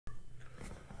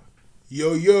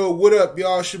Yo, what up,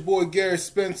 y'all? It's your boy Gary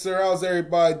Spencer. How's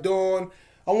everybody doing?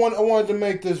 I wanted to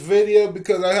make this video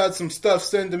because I had some stuff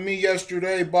sent to me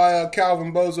yesterday by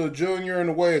Calvin Bozo Jr. in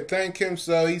a way to thank him.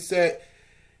 So he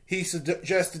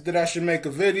suggested that I should make a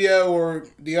video, or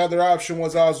the other option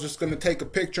was I was just going to take a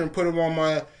picture and put it on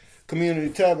my community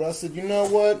tab. But I said, you know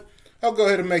what? I'll go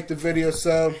ahead and make the video.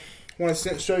 So I want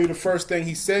to show you the first thing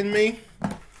he sent me.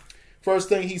 First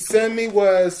thing he sent me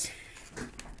was...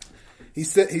 He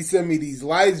sent me these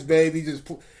lights, baby. Just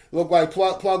look like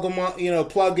plug them on,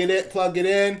 plug it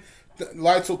in. The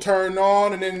lights will turn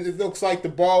on, and then it looks like the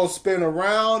ball will spin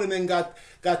around, and then got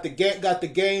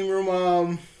the game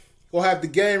room. We'll have the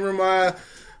game room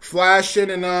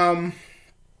flashing and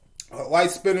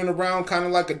lights spinning around, kind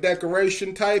of like a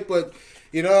decoration type. But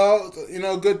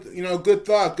good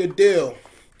thought, good deal.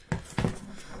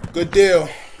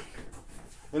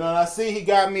 I see he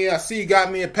got me a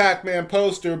Pac-Man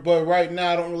poster, but right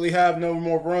now I don't really have no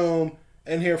more room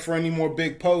in here for any more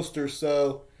big posters.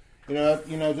 So,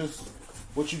 just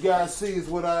what you guys see is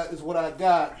what I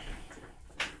got.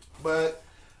 But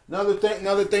another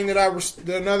thing I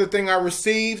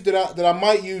received that I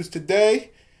might use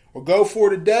today or go for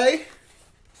today.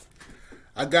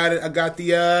 I got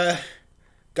the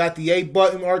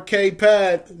 8-button arcade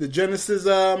pad, the Genesis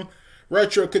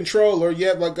retro controller.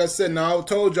 Yeah, like I said, now I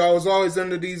told you I was always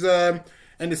under these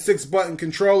into 6-button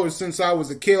controllers since I was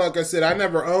a kid. Like I said, I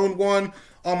never owned one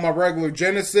on my regular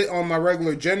Genesis,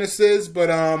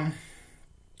 but I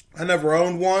never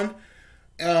owned one.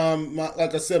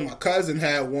 Like I said, my cousin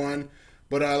had one,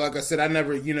 but like I said, I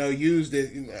never used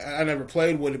it. I never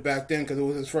played with it back then because it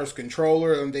was his first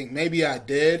controller. I think maybe I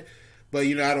did, but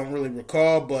I don't really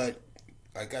recall. But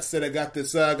like I said, I got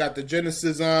this. I got the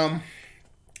Genesis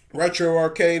retro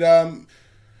arcade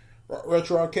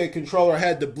controller. I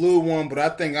had the blue one, but I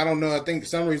think for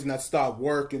some reason that stopped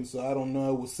working, so I don't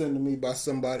know. It was sent to me by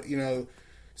somebody,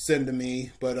 send to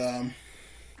me. But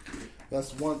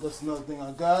that's another thing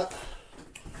I got.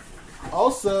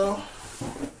 Also,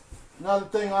 another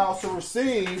thing I also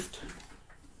received.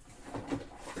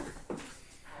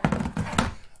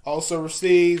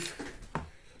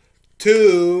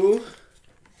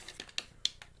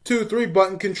 Two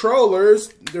 3-button controllers.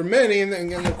 They're mini,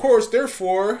 and of course they're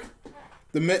for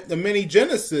the mini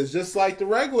Genesis, just like the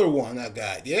regular one I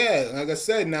got. Yeah, like I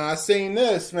said, now I seen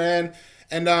this, man,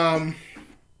 and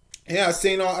yeah, I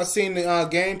seen the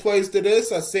gameplays to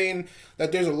this. I seen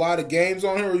that there's a lot of games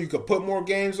on here. You could put more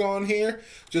games on here,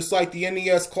 just like the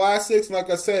NES classics. Like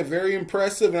I said, very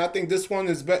impressive, and I think this one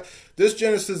is this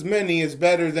Genesis Mini is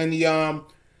better than the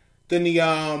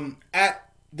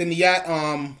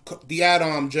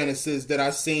add-on Genesis that I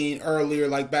seen earlier,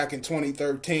 like back in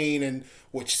 2013, and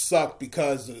which sucked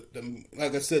because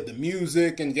like I said, the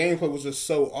music and gameplay was just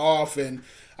so off. And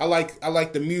I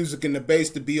like the music and the bass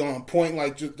to be on point,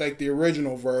 just like the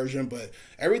original version. But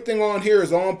everything on here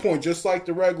is on point, just like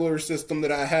the regular system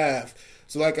that I have.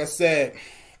 So like I said,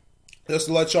 just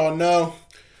to let y'all know,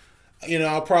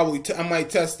 I might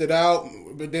test it out,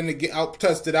 but then again, I'll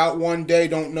test it out one day.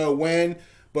 Don't know when.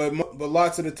 But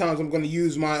lots of the times I'm going to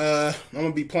use my I'm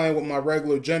going to be playing with my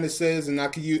regular Genesis, and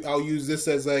I'll use this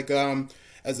as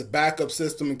as a backup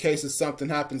system in case if something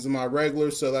happens in my regular.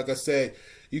 So like I said,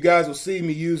 you guys will see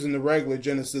me using the regular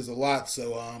Genesis a lot.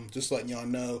 So just letting y'all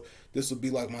know, this will be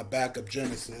like my backup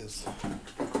Genesis.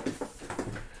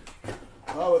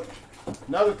 Oh,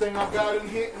 another thing I got in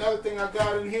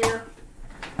here.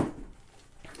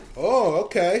 Oh,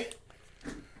 okay.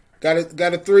 Got a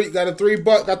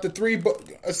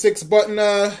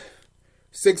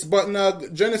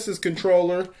 6-button Genesis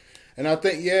controller, and I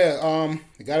think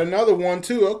got another one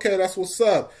too. Okay, that's what's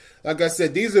up. Like I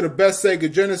said, these are the best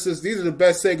Sega Genesis. These are the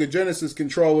best Sega Genesis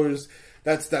controllers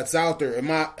that's out there in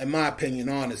my opinion,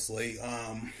 honestly.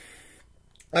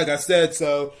 Like I said,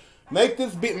 so make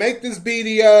this be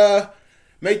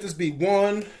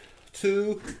 1,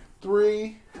 2,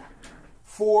 3,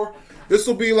 4. This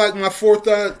will be like my 4th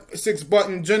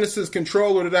 6-button Genesis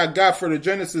controller that I got for the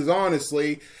Genesis,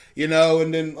 honestly.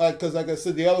 And then because like I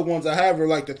said, the other ones I have are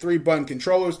like the 3-button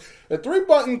controllers. The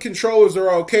 3-button controllers are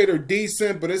okay, they're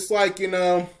decent, but it's like,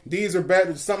 these are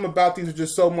better. Something about these are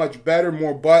just so much better,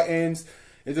 more buttons,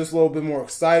 and just a little bit more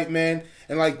excitement.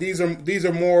 And like these are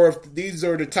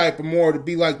the type of more to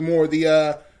be like more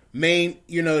the main,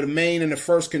 the main and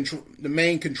the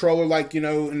main controller, like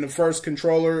in the first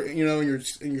controller, in your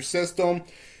system.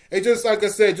 It just, like I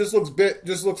said, just looks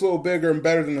a little bigger and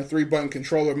better than the 3-button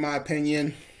controller, in my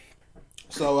opinion.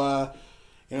 So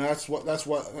that's what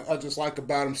I just like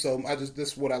about them. So this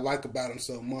is what I like about them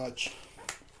so much.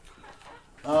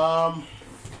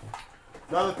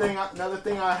 Another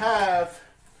thing I have,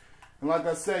 and like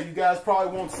I said, you guys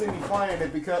probably won't see me playing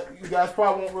it because you guys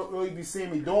probably won't really be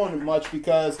seeing me doing it much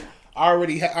because I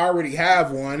already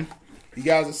have one. You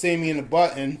guys will see me in the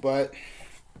button, but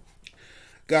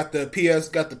got the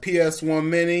PS1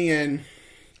 Mini, and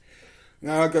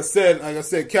now like I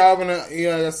said, Calvin,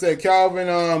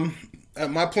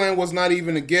 my plan was not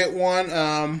even to get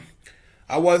one.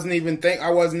 I wasn't even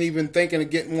thinking of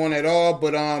getting one at all,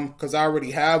 but because I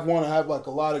already have one. I have like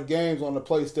a lot of games on the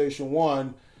PlayStation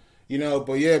 1, you know.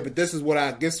 But yeah, but this is what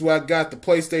I got, the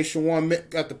PlayStation 1,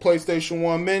 got the PlayStation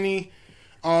 1 Mini.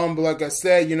 But like I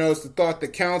said, you know, it's the thought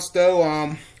that counts though.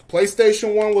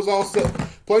 PlayStation 1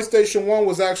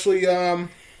 was actually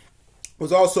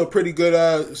was also a pretty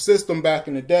good system back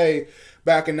in the day,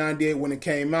 back in '98 when it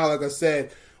came out. Like I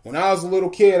said, when I was a little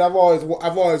kid, I've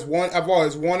always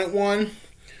wanted one.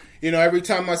 You know, every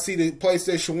time I see the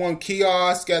PlayStation 1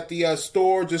 kiosk at the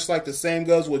store, just like the same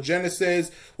goes with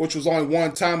Genesis, which was only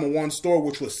one time in one store,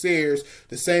 which was Sears.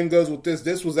 The same goes with this.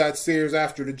 This was at Sears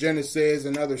after the Genesis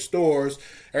and other stores.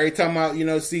 Every time I, you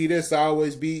know, see this, I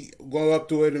always go up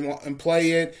to it and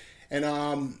play it.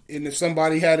 And if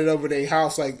somebody had it over their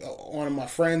house, like one of my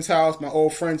friend's house, my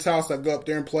old friend's house, I go up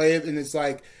there and play it, and it's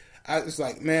like,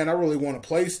 man, I really want a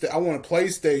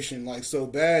PlayStation, like so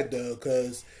bad though,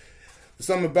 because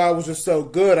something about it was just so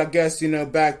good. I guess, you know,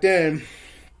 back then,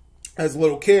 as a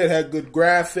little kid, had good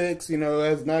graphics, you know,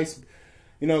 has nice,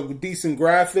 you know, decent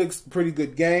graphics, pretty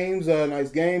good games, nice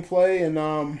gameplay, and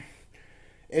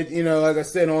it, you know, like I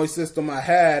said, the only system I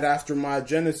had after my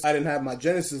Genesis, I didn't have my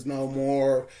Genesis no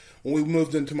more. When we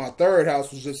moved into my third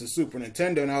house, was just a Super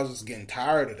Nintendo, and I was just getting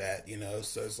tired of that, you know.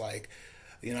 So it's like,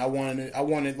 you know, I wanted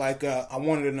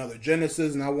another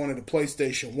Genesis, and I wanted a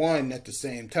PlayStation 1 at the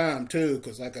same time too,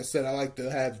 because like I said, I like to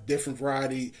have different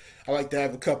variety. I like to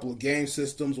have a couple of game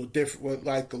systems with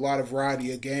like a lot of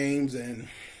variety of games, and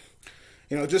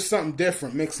you know, just something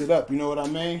different, mix it up. You know what I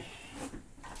mean?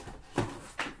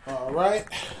 All right.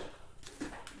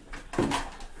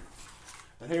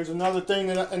 And here's another thing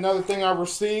I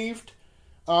received.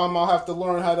 I'll have to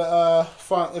learn how to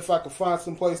find if I can find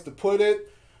some place to put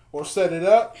it or set it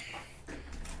up.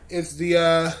 It's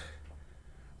the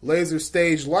Laser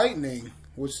Stage Lightning,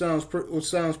 which sounds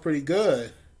pretty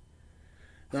good.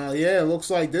 Now, yeah, it looks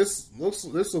like this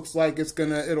looks like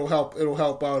it'll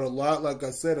help out a lot. Like I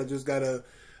said, I just gotta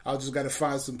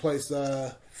find some place,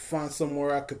 find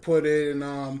somewhere I could put it,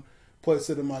 and place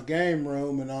it in my game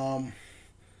room, and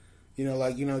you know,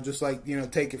 like, you know, just like, you know,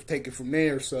 take it from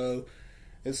there. So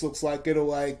this looks like it'll,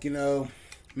 like, you know,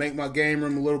 make my game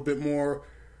room a little bit more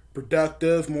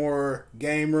productive, more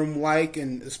game room like,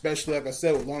 and especially, like I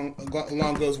said,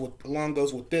 along goes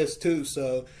with this too.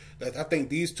 So I think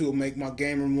these two will make my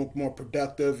game room look more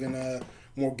productive and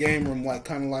more game room like,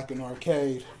 kind of like an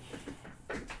arcade.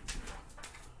 And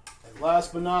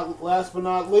last but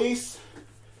not least,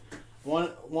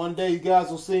 one day you guys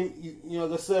will see, you know,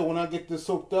 like I said, when I get this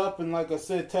hooked up and, like I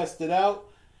said, test it out,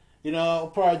 you know, I'll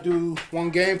probably do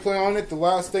one gameplay on it. The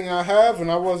last thing I have, and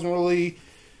I wasn't really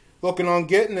looking on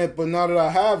getting it, but now that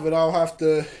I have it, I'll have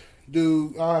to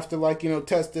like, you know,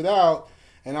 test it out,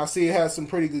 and I see it has some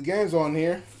pretty good games on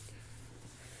here.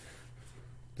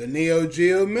 The Neo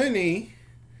Geo Mini.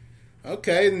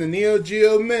 Okay, and the Neo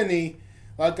Geo Mini,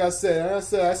 like I said, I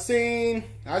seen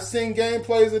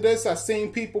gameplays of this. I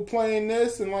seen people playing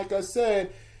this, and like I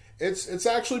said, it's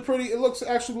actually pretty. It looks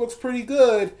pretty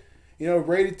good. You know,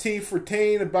 rated T for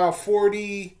teen, about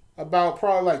probably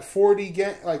like 40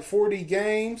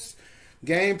 games.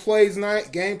 Gameplay's nice.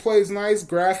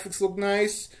 Graphics look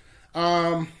nice.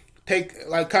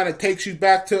 Takes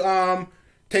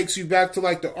you back to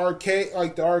like the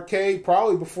arcade,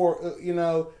 probably before, you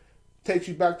know, takes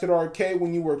you back to the arcade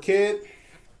when you were a kid.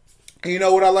 And you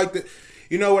know what I would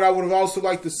have also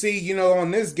liked to see, you know, on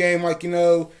this game, like, you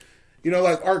know,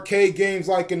 like arcade games,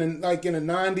 like in the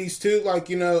 90s too, like,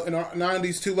 you know, in the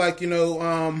 90s too, like, you know,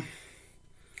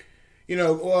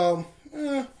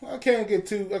 I can't get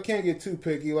too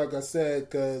picky, like I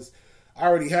said, because I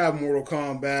already have Mortal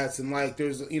Kombat, and like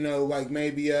there's, you know, like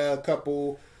maybe a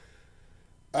couple,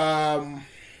 like,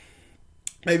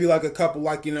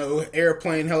 you know,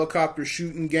 airplane, helicopter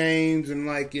shooting games, and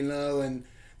like, you know, and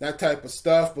that type of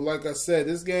stuff. But like I said,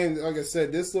 this game, like I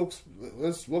said, this looks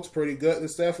pretty good.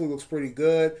 This definitely looks pretty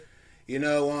good. You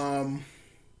know,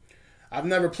 I've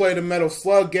never played a Metal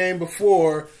Slug game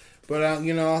before, but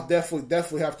you know, I'll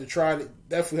definitely have to try it.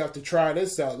 Definitely have to try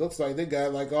this out. Looks like they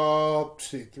got like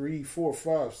 3, 4,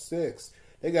 5, 6.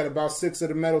 They got about 6 of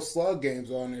the Metal Slug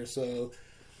games on there. So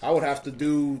I would have to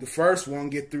do the first one,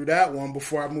 get through that one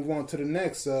before I move on to the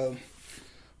next. So,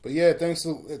 But yeah, thanks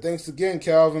again,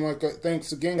 Calvin.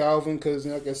 Thanks again, Calvin, because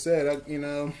like I said,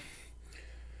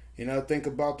 think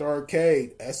about the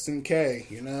arcade,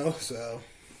 SNK, so.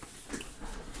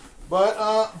 But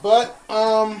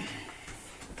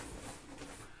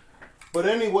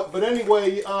anyway,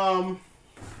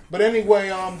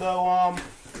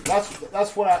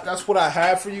 that's what I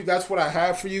have for you. That's what I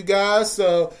have for you guys.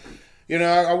 So,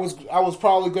 I was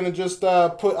probably gonna just take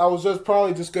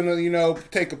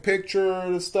a picture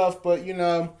of the stuff, but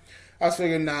I was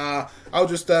thinking, nah, I'll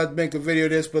just make a video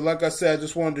of this. But like I said, I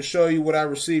just wanted to show you what I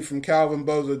received from Calvin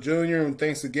Bozo Jr. And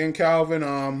thanks again, Calvin.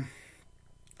 And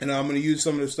I'm gonna use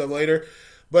some of this stuff later.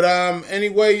 But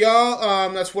anyway, y'all,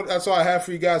 that's all I have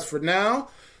for you guys for now.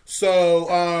 So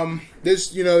I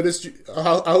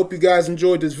hope you guys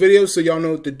enjoyed this video. So y'all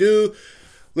know what to do.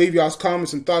 Leave y'all's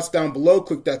comments and thoughts down below.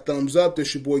 Click that thumbs up.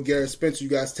 This your boy Garrett Spencer. You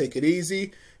guys take it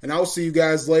easy, and I will see you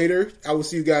guys later.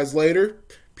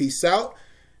 Peace out.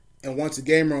 And once a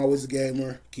gamer, always a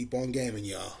gamer. Keep on gaming,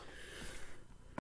 y'all.